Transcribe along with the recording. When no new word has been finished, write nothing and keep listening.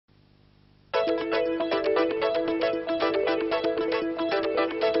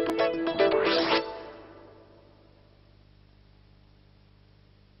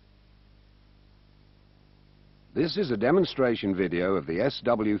This is a demonstration video of the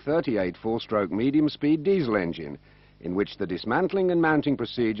SW38 four-stroke medium-speed diesel engine, in which the dismantling and mounting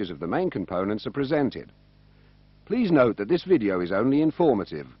procedures of the main components are presented. Please note that this video is only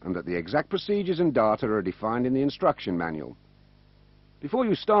informative and that the exact procedures and data are defined in the instruction manual. Before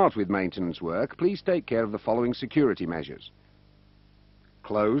you start with maintenance work, please take care of the following security measures.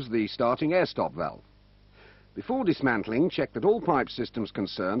 Close the starting air stop valve. Before dismantling, check that all pipe systems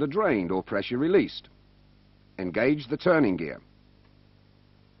concerned are drained or pressure released. Engage the turning gear.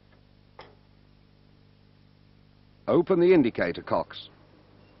 Open the indicator cocks.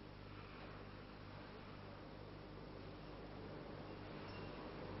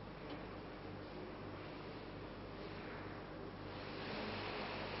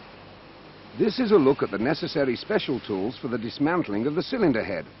 This is a look at the necessary special tools for the dismantling of the cylinder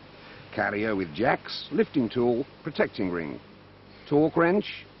head. Carrier with jacks, lifting tool, protecting ring, torque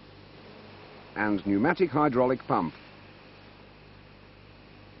wrench, and pneumatic hydraulic pump.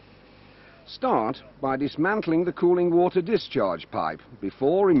 Start by dismantling the cooling water discharge pipe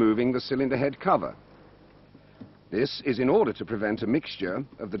before removing the cylinder head cover. This is in order to prevent a mixture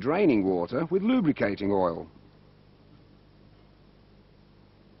of the draining water with lubricating oil.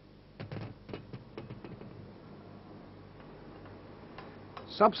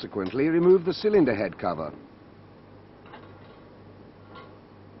 Subsequently, remove the cylinder head cover.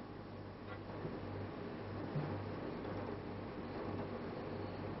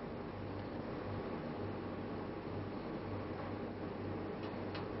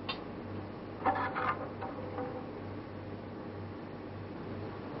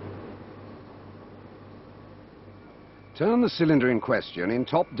 Turn the cylinder in question in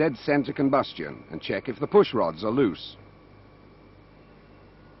top dead center combustion and check if the push rods are loose.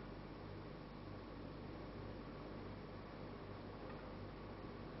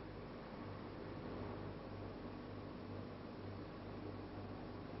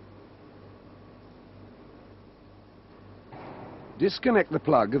 Disconnect the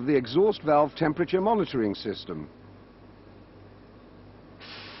plug of the exhaust valve temperature monitoring system.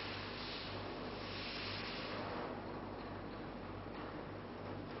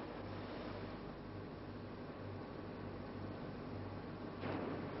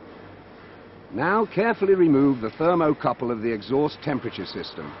 Now carefully remove the thermocouple of the exhaust temperature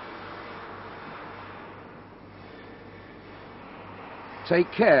system.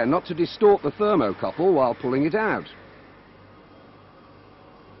 Take care not to distort the thermocouple while pulling it out.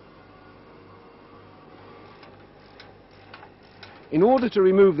 In order to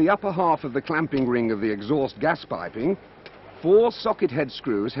remove the upper half of the clamping ring of the exhaust gas piping, 4 socket head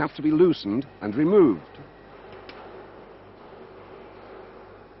screws have to be loosened and removed.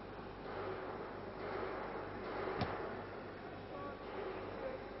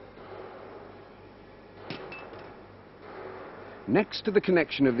 Next to the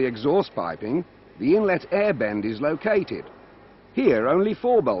connection of the exhaust piping, the inlet air bend is located. Here, only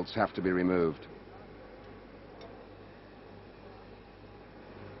 4 bolts have to be removed.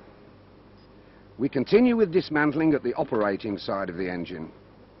 We continue with dismantling at the operating side of the engine.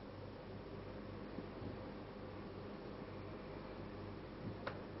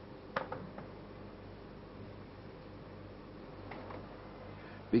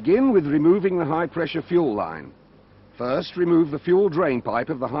 Begin with removing the high-pressure fuel line. First, remove the fuel drain pipe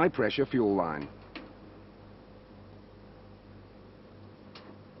of the high-pressure fuel line.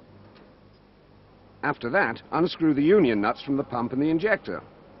 After that, unscrew the union nuts from the pump and the injector.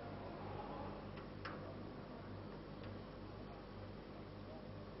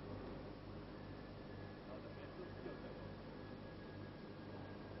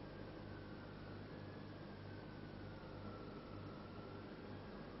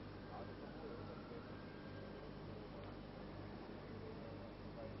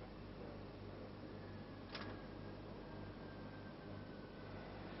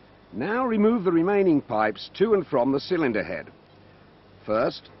 Now remove the remaining pipes to and from the cylinder head.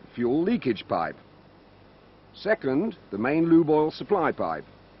 First, fuel leakage pipe. Second, the main lube oil supply pipe.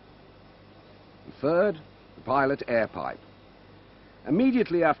 And third, the pilot air pipe.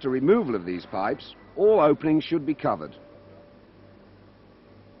 Immediately after removal of these pipes, all openings should be covered.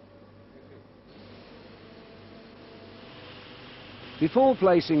 Before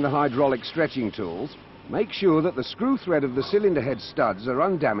placing the hydraulic stretching tools, make sure that the screw thread of the cylinder head studs are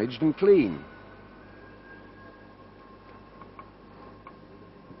undamaged and clean.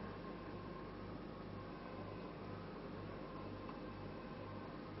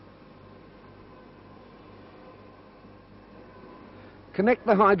 Connect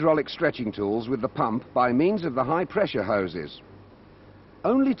the hydraulic stretching tools with the pump by means of the high-pressure hoses.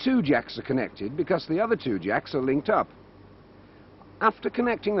 Only 2 jacks are connected because the other 2 jacks are linked up. After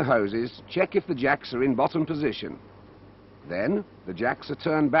connecting the hoses, check if the jacks are in bottom position. Then, the jacks are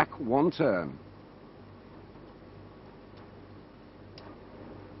turned back 1 turn.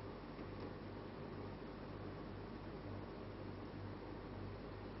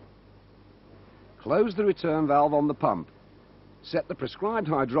 Close the return valve on the pump. Set the prescribed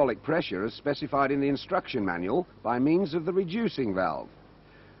hydraulic pressure as specified in the instruction manual by means of the reducing valve.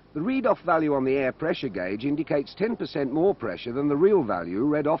 The read-off value on the air pressure gauge indicates 10% more pressure than the real value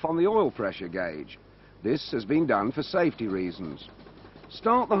read off on the oil pressure gauge. This has been done for safety reasons.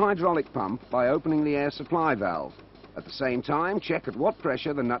 Start the hydraulic pump by opening the air supply valve. At the same time, check at what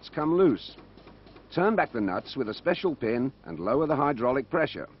pressure the nuts come loose. Turn back the nuts with a special pin and lower the hydraulic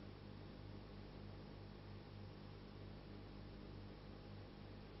pressure.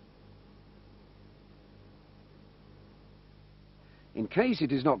 In case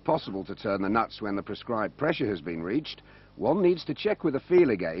it is not possible to turn the nuts when the prescribed pressure has been reached, one needs to check with a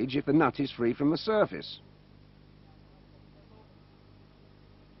feeler gauge if the nut is free from the surface.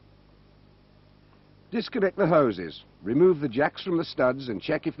 Disconnect the hoses, remove the jacks from the studs and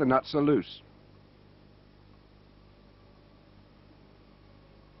check if the nuts are loose.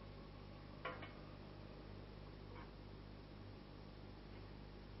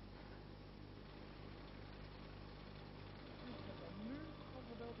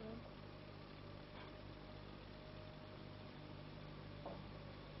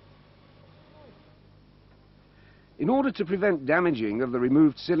 In order to prevent damaging of the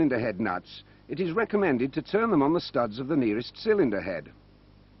removed cylinder head nuts, it is recommended to turn them on the studs of the nearest cylinder head.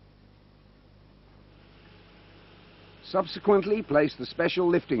 Subsequently, place the special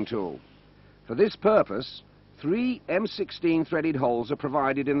lifting tool. For this purpose, 3 M16 threaded holes are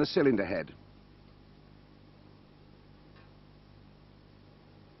provided in the cylinder head.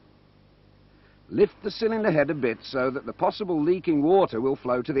 Lift the cylinder head a bit so that the possible leaking water will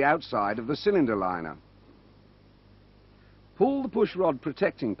flow to the outside of the cylinder liner. Pull the push rod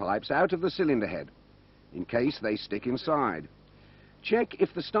protecting pipes out of the cylinder head, in case they stick inside. Check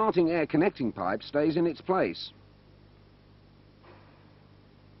if the starting air connecting pipe stays in its place.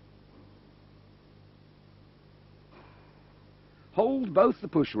 Hold both the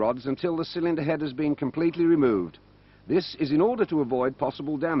push rods until the cylinder head has been completely removed. This is in order to avoid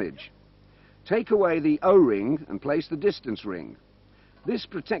possible damage. Take away the O-ring and place the distance ring. This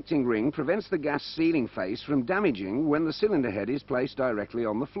protecting ring prevents the gas sealing face from damaging when the cylinder head is placed directly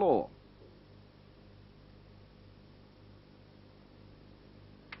on the floor.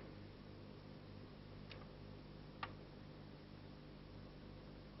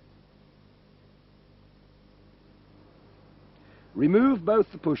 Remove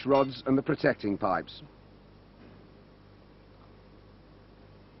both the push rods and the protecting pipes.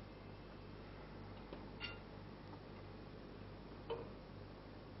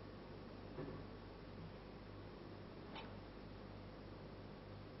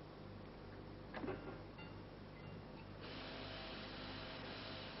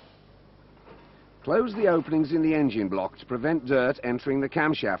 Close the openings in the engine block to prevent dirt entering the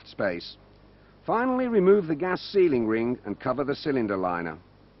camshaft space. Finally, remove the gas sealing ring and cover the cylinder liner.